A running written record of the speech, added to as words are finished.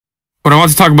What I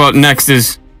want to talk about next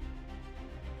is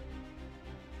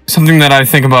something that I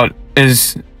think about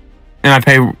is, and I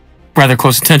pay rather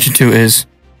close attention to, is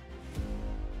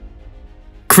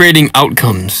creating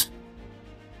outcomes.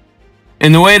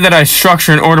 And the way that I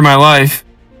structure and order my life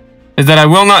is that I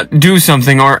will not do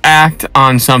something or act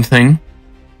on something,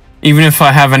 even if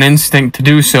I have an instinct to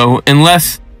do so,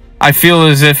 unless I feel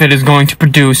as if it is going to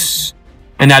produce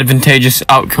an advantageous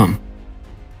outcome,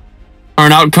 or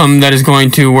an outcome that is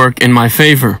going to work in my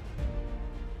favor.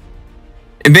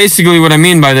 And basically what I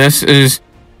mean by this is,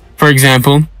 for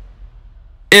example,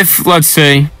 if, let's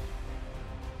say,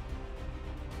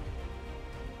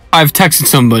 I've texted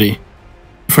somebody,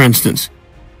 for instance,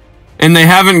 and they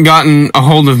haven't gotten a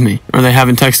hold of me, or they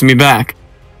haven't texted me back,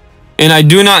 and I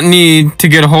do not need to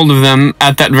get a hold of them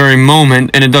at that very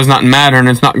moment, and it does not matter, and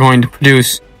it's not going to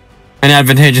produce an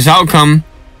advantageous outcome,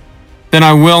 then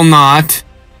I will not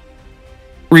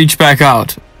reach back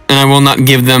out, and I will not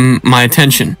give them my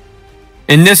attention.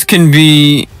 And this can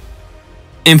be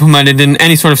implemented in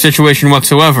any sort of situation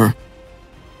whatsoever.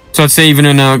 So let's say even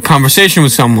in a conversation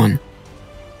with someone.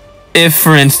 If,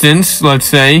 for instance, let's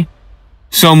say,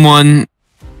 someone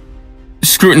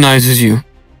scrutinizes you,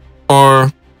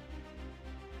 or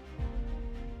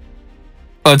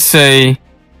let's say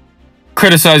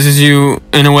criticizes you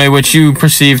in a way which you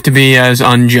perceive to be as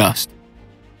unjust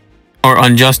or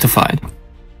unjustified.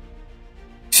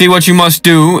 See, what you must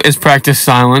do is practice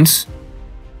silence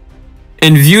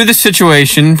and view the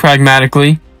situation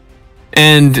pragmatically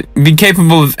and be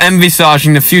capable of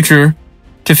envisaging the future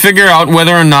to figure out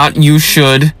whether or not you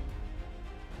should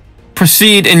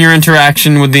proceed in your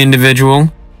interaction with the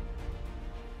individual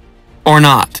or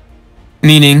not.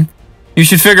 Meaning, you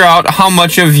should figure out how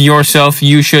much of yourself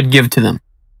you should give to them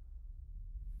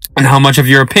and how much of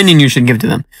your opinion you should give to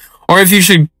them, or if you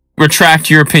should retract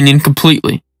your opinion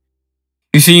completely.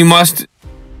 You see, you must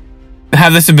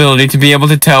have this ability to be able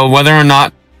to tell whether or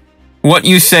not what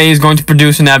you say is going to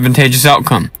produce an advantageous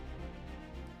outcome.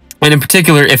 And in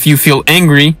particular, if you feel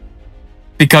angry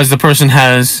because the person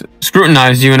has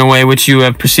scrutinized you in a way which you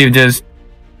have perceived as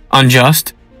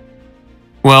unjust,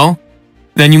 well,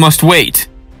 then you must wait.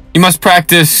 You must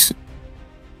practice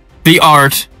the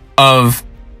art of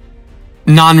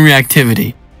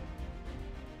non-reactivity.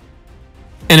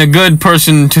 And a good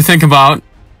person to think about,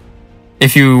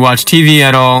 if you watch TV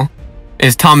at all,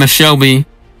 is Thomas Shelby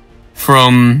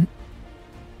from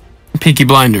Peaky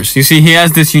Blinders. You see, he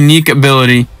has this unique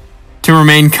ability to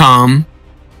remain calm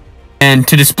and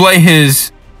to display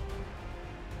his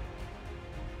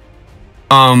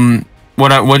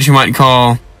what you might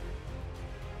call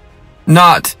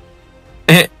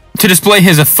to display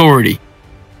his authority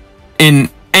in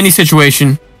any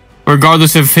situation,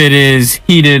 regardless if it is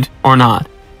heated or not.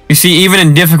 You see, even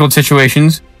in difficult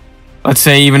situations, let's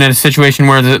say even in a situation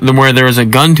where there is a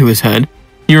gun to his head,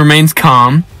 he remains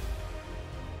calm,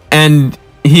 and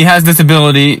he has this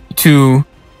ability to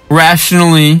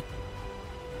rationally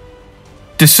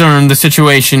discern the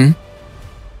situation,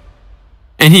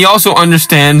 and he also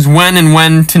understands when and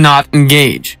when to not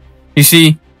engage. You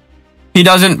see, he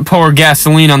doesn't pour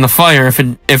gasoline on the fire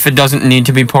if it doesn't need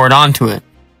to be poured onto it.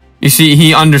 You see,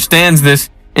 he understands this,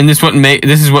 and this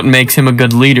is what makes him a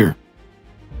good leader.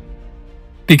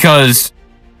 Because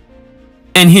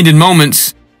in heated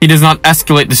moments, he does not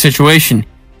escalate the situation.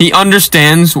 He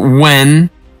understands when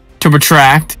to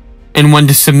retract and when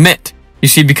to submit. You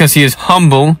see, because he is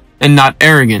humble and not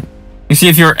arrogant. You see,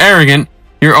 if you're arrogant,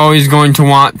 you're always going to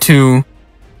want to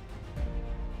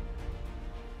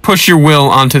push your will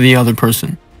onto the other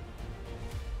person.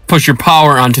 Push your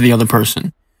power onto the other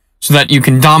person so that you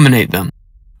can dominate them.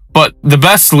 But the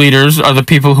best leaders are the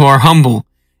people who are humble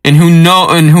and who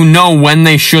know when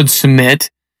they should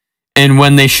submit and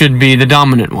when they should be the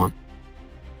dominant one.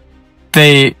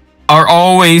 They are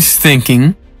always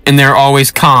thinking, and they're always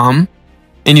calm,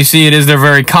 and you see, it is their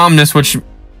very calmness which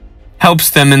helps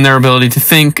them in their ability to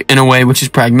think in a way which is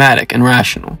pragmatic and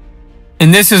rational.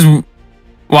 And this is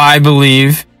why I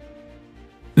believe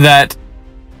that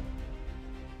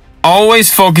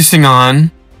always focusing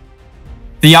on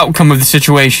the outcome of the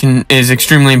situation is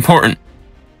extremely important.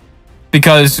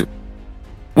 Because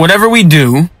whatever we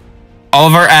do, all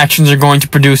of our actions are going to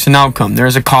produce an outcome. There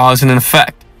is a cause and an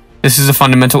effect. This is a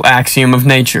fundamental axiom of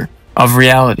nature, of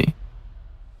reality.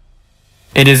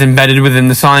 It is embedded within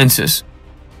the sciences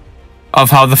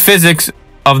of how the physics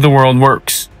of the world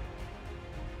works.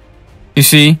 You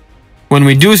see, when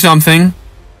we do something,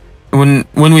 when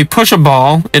we push a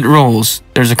ball, it rolls.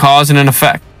 There's a cause and an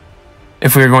effect,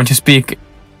 if we are going to speak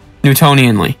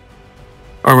Newtonianly,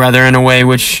 or rather in a way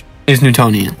which is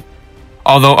Newtonian.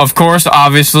 Although, of course,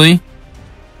 obviously,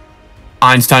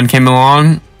 Einstein came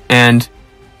along and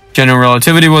general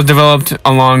relativity was developed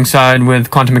alongside with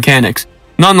quantum mechanics.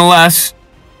 Nonetheless,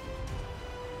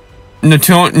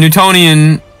 the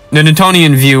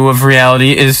Newtonian view of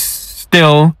reality is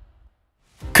still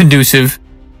conducive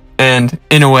and,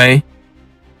 in a way,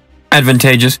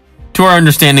 advantageous to our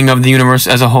understanding of the universe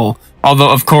as a whole.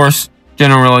 Although, of course,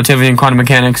 general relativity and quantum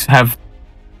mechanics have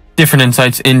different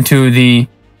insights into the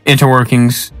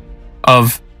interworkings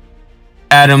of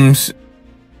atoms,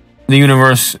 the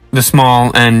universe, the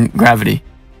small, and gravity.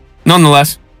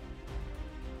 Nonetheless,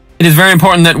 it is very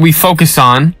important that we focus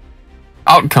on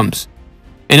outcomes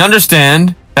and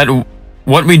understand that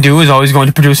what we do is always going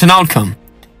to produce an outcome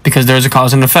because there is a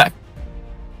cause and effect.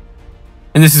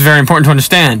 And this is very important to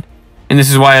understand. And this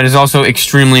is why it is also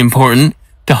extremely important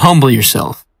to humble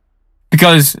yourself.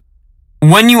 Because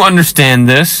when you understand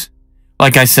this,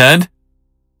 like I said,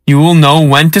 you will know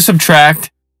when to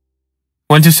subtract,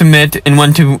 when to submit, and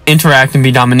when to interact and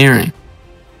be domineering.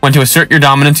 When to assert your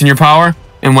dominance and your power,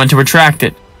 and when to retract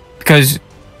it. Because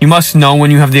you must know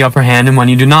when you have the upper hand and when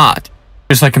you do not.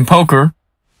 Just like in poker,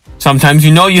 sometimes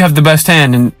you know you have the best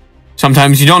hand, and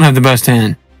sometimes you don't have the best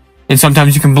hand. And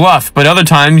sometimes you can bluff, but other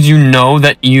times you know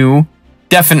that you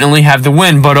definitely have the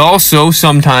win. But also,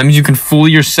 sometimes you can fool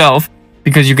yourself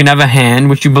because you can have a hand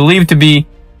which you believe to be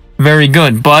very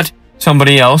good, but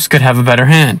somebody else could have a better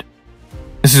hand.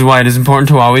 This is why it is important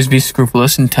to always be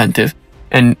scrupulous, attentive,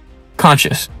 and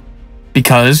conscious.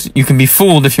 Because you can be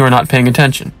fooled if you are not paying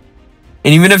attention.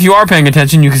 And even if you are paying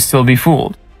attention, you can still be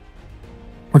fooled.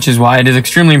 Which is why it is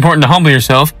extremely important to humble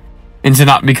yourself and to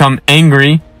not become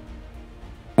angry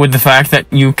with the fact that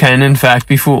you can, in fact,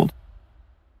 be fooled.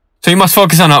 So you must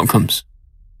focus on outcomes.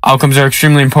 Outcomes are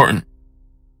extremely important.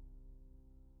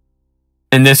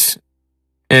 And this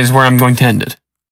is where I'm going to end it.